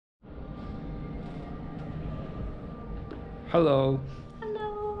Hello.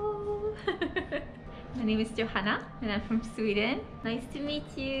 Hello. My name is Johanna and I'm from Sweden. Nice to meet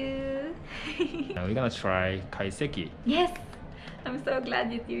you. Now we're gonna try kaiseki. Yes. I'm so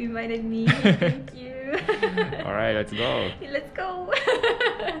glad that you invited me. Thank you. Alright, let's go. Let's go.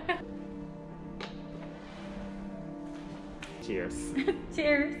 Cheers.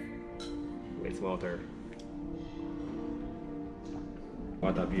 Cheers. With water.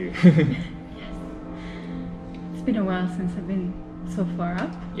 What a view. It's been a while since I've been so far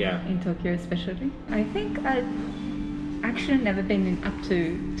up. Yeah. In Tokyo especially. I think I've actually never been up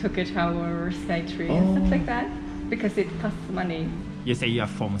to Tokyo Tower or Sky Tree and stuff like that because it costs money. You say you are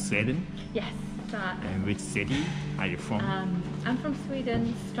from Sweden? Yes. And which city are you from? I'm from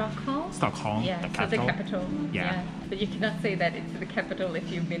Sweden, Stockholm. Stockholm, yeah, the so capital? the capital. Yeah. But you cannot say that it's the capital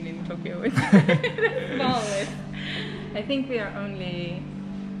if you've been in Tokyo. It's the smallest. I think we are only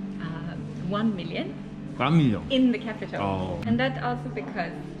 1 million. 1 million. In the capital. Oh. And that also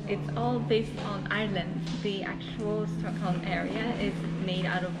because it's all based on islands. The actual Stockholm area is made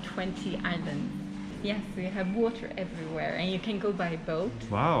out of 20 islands. Yes, so you have water everywhere and you can go by boat.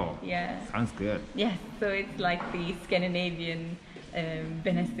 Wow. Yeah. Sounds good. Yes, so it's like the Scandinavian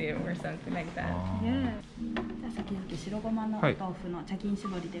Venice or something like that. Oh. Yeah. 先ほど白ごまのお豆腐の茶巾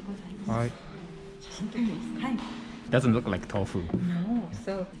絞りでございます。はい。写真撮っていいですか？はい。 Doesn't look like tofu. No,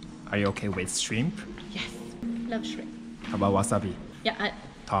 so Are you okay with shrimp? yes, love shrimp. How about wasabi? Yeah,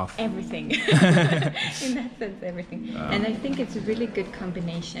 Tough. everything. In that sense, everything. And I think it's a really good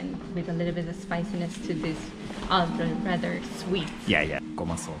combination with a little bit of spiciness to this rather sweet. Yeah, yeah.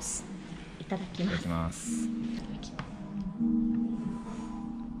 Goma sauce. いただきますいただき。ます。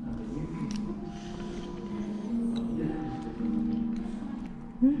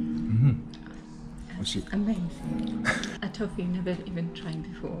美味しい。 Amazing. A tofu never even tried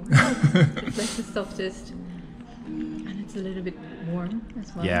before. It's like the softest, and it's a little bit warm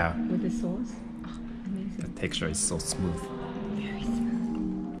as well. Yeah. With the sauce. Oh, The amazing. texture is so smooth. Very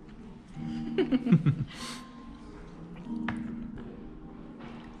smooth.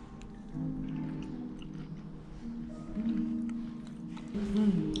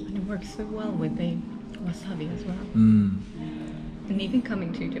 And it works so well with the wasabi as well. And even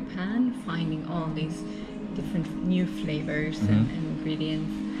coming to Japan, finding all these different new flavors and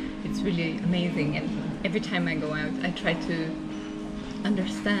ingredients, it's really amazing. And every time I go out, I try to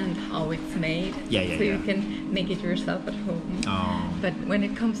understand how it's made, so you can make it yourself at home. But when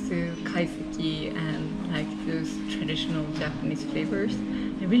it comes to kaiseki and like those traditional Japanese flavors,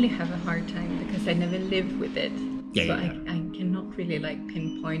 I really have a hard time because I never live with it. I cannot really like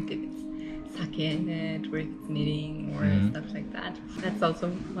pinpoint if it's sake in it or if it's knitting or stuff like that. That's also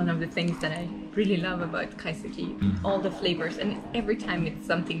one of the things that I really love about kaiseki. All the flavors, and every time it's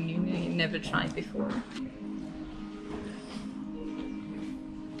something new you never tried before.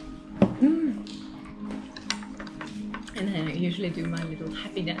 And then I usually do my little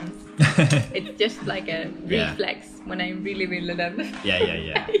happy dance. It's just like a reflex when I really, really love it.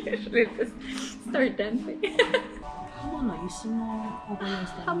 Yeah. I usually just start dancing. ハモの油脂のをご用意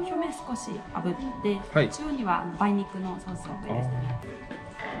して表面少し炙って、はい中央には梅肉のソースをご用意しています。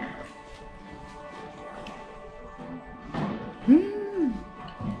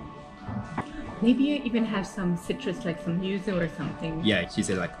Maybe you even have some citrus, like some yuzu or something. Yeah, she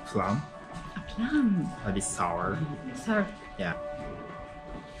said like plum. A plum. A bit sour. Sour. Yeah.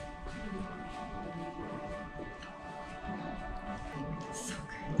 So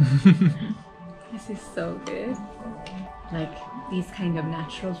good. This is so good. Like these kind of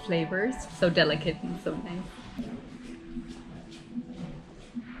natural flavors, so delicate and so nice.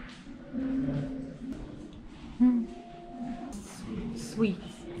 Sweet.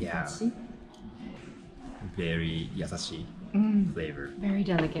 Yeah. Very yasashi flavor. Very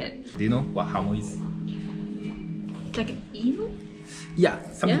delicate. Do you know what hamo is? It's like an eel? Yeah,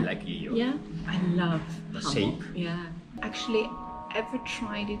 something Yeah? like eel. Yeah. I love The hamo. shape? Yeah. Actually, I ever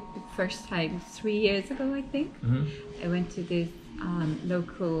tried it the first time 3 years ago, I think. I went to this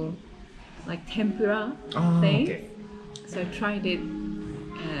local like tempura thing. Okay. So I tried it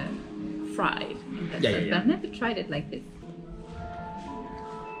fried. Yeah. But I've never tried it like this.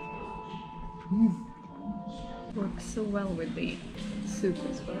 Works so well with the soup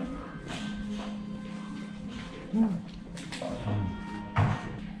as well.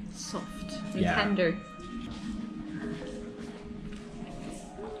 Soft and tender.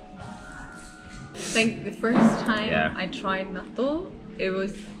 I think the first time I tried natto, it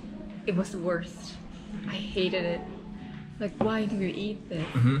was the worst. I hated it. Like, why do you eat this?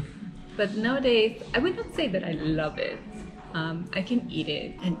 But nowadays, I would not say that I love it. I can eat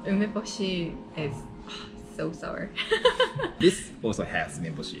it, and umeboshi is so sour. This also has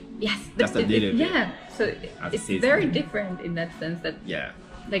membership. Yes, Just a little bit. Yeah, so As it's seasoning. very different in that sense that Yeah.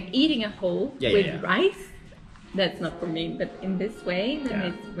 like eating a whole Yeah, with yeah, yeah. rice, that's not for me. But in this way, then Yeah.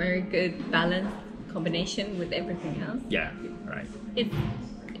 it's very good balanced combination with everything else. Yeah. Right. It's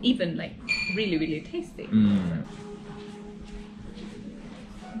even like really, really tasty.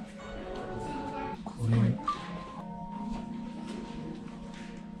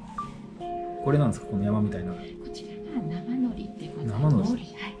 これなんですか、この山みたいな。こちらが生海苔でございます。生海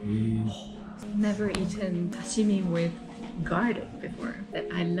苔。はい。 Never eaten sashimi with garlic before. That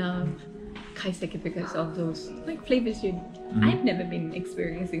I love kaiseki because of those like flavors you. I've never been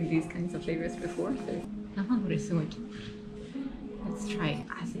experiencing these kinds of flavors before. So, 生海苔すごい。Let's try it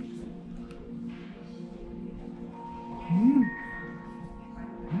as it.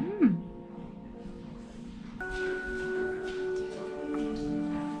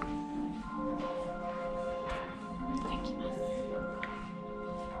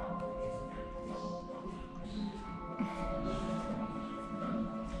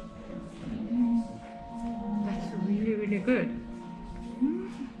 That's really, really good.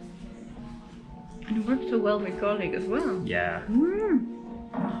 And it works so well with garlic as well. Yeah.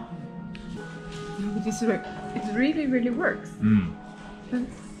 It really, really works.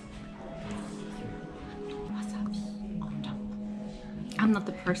 I'm not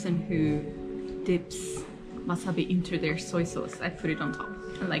the person who dips wasabi into their soy sauce. I put it on top.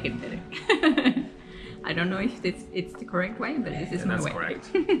 I like it better. I don't know if it's the correct way, but this is my That's way. correct.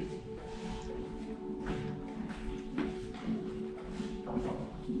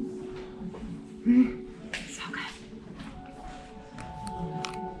 So good.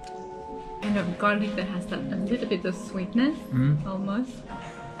 Kind of garlic that has that a little bit of sweetness, almost.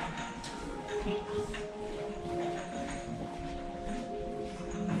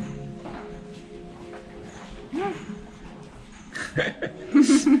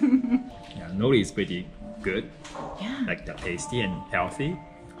 Yeah, nori is pretty good. Yeah. Like the tasty and healthy.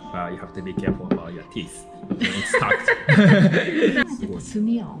 But you have to be careful about your teeth. When it's stuck. ちょっと炭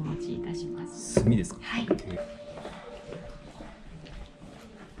をお持ちいたします。炭ですか。はい。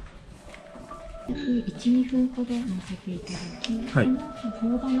1、2分ほど乗せていただき、はいこ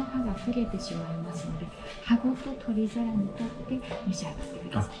の後大葉の葉が焦げてしまいますので、葉ごと取り皿に取って召し上がって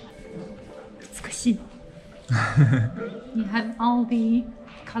ください。美しい。You have all the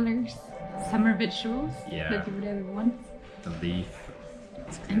colors, summer vegetables Yeah. that you would ever want. The leaf.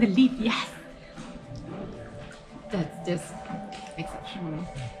 And the leaf, yes! That's just exceptional.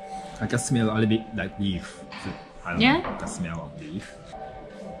 I can smell a little bit like leaf. I don't Yeah? know the smell of leaf.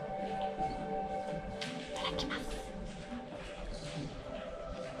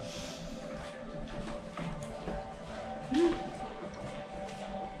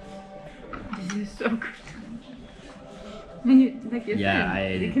 This is so good. And you, like you Yeah,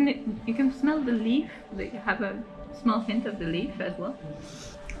 said, you can smell the leaf. Like you have a small hint of the leaf as well.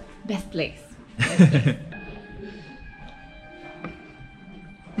 Best place.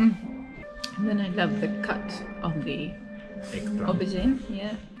 And then I love the cut of the Eggplant. aubergine.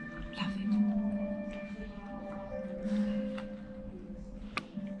 Yeah, love it.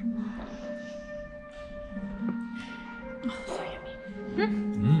 Oh, so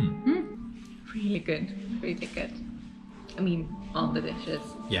yummy. Really good, really good. I mean, all the dishes,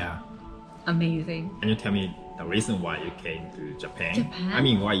 Yeah. amazing. Can you tell me the reason why you came to Japan? Japan? I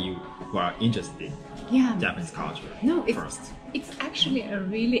mean, why you were interested in Yeah. Japanese culture No, first? it's actually a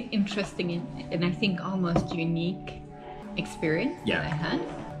really interesting and I think almost unique experience Yeah. that I had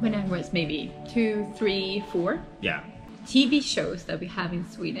when I was maybe 2, 3, 4. Yeah. TV shows that we have in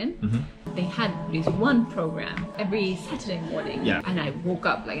Sweden, they had this one program every Saturday morning, Yeah. and I woke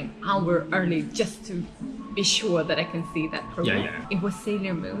up like an hour early just to be sure that I can see that program. Yeah. It was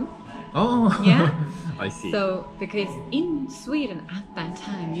Sailor Moon. Oh. Yeah. I see. So, because in Sweden at that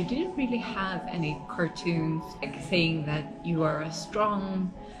time, you didn't really have any cartoons like saying that you are a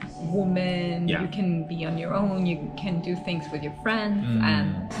strong woman, Yeah. you can be on your own, you can do things with your friends.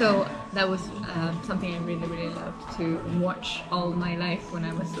 And so that was something I really, really loved to watch all my life when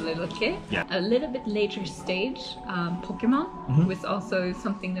I was a little kid. Yeah. A little bit later stage, Pokemon was also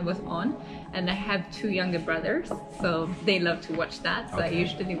something that was on. And I have 2 younger brothers, so they love to watch that. So I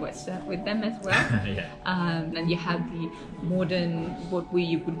usually watch that with them as well. Yeah. And you have the modern, what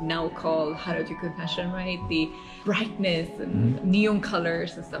we would now call Harajuku fashion, right? The brightness and neon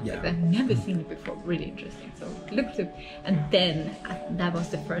colors and stuff like Yeah. that. I've never seen it before. Really interesting. So looked up, and then that was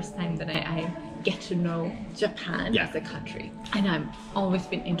the first time that I get to know Japan as a country, and I've always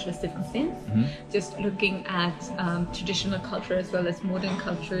been interested since. Just looking at traditional culture as well as modern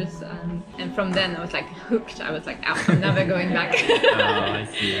cultures, and from then I was like hooked. I was like, oh, I'm never going back. I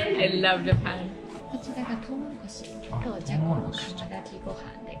see. I love Japan. こちらがトウモロコシとじゃこの釜炊きご飯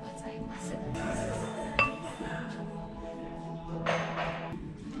でございます。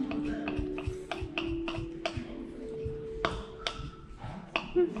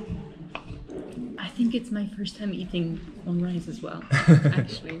I think it's my first time eating on rice as well.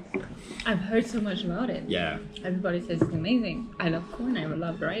 Actually, I've heard so much about it. Yeah. Everybody says it's amazing. I love corn. I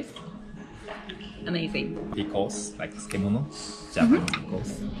love rice. Amazing. Pickles, like 漬物 Japanese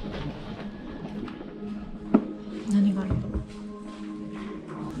pickles. 何があるの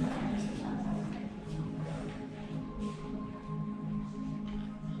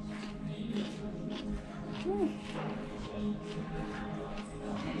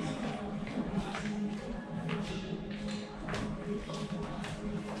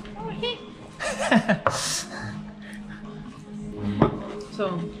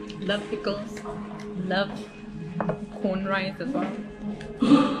So, love pickles, love corn rice as well.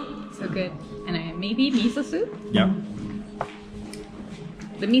 So good. And maybe miso soup? Yeah.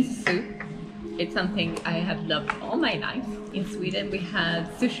 The miso soup, it's something I have loved all my life. In Sweden, we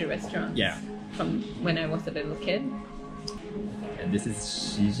had sushi restaurants from when I was a little kid. And this is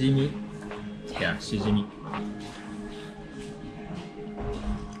shijimi. Yeah, shijimi.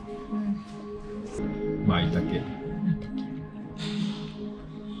 Maitake.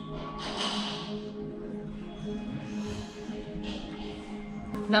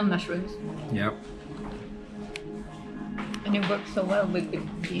 Love mushrooms. Yep. And it works so well with the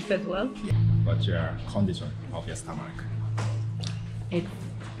beef as well. What's your condition of your stomach? It's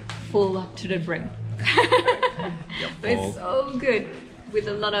full up to the brim. But it's so good with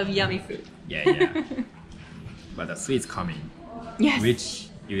a lot of yummy food. Yeah. But the sweet's coming. Yes. Which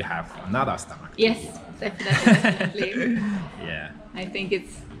you have another stomach. Yes, definitely. Yeah. I think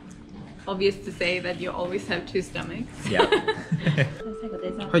it's obvious to say that you always have two stomachs. Yeah. 最後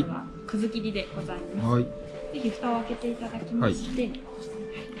デザートはくず切りでございます。はい。ぜひ蓋を開けていただきまして、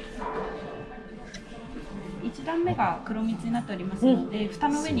1段目が黒蜜になっておりますので、蓋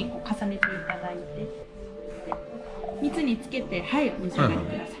の上にこう重ねていただいて、蜜につけて、はい、お召し上がり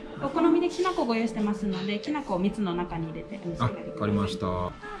ください。お好みできな粉をご用意してますので、きな粉を蜜の中に入れてお召し上がりください。わかりまし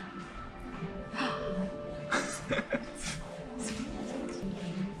た。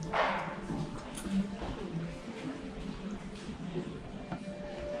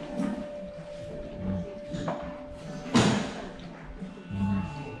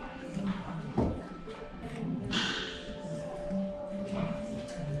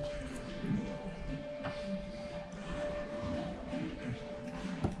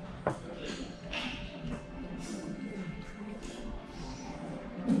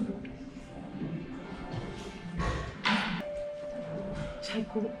最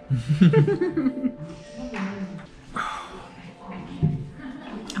高。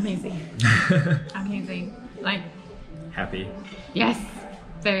Amazing. Amazing. Like, Happy. yes,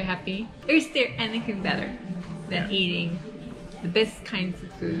 very happy. Is there anything better than eating the best kinds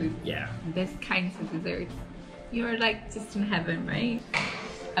of food, Yeah. the best kinds of desserts? You're like just in heaven, right?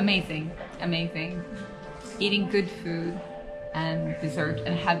 Amazing, amazing. Eating good food and dessert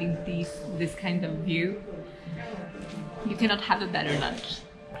and having this kind of view. You cannot have a better lunch.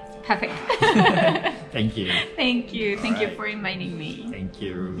 Perfect. Thank you. Thank you. Thank you Alright. for inviting me. Thank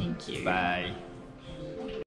you. Thank you. Bye.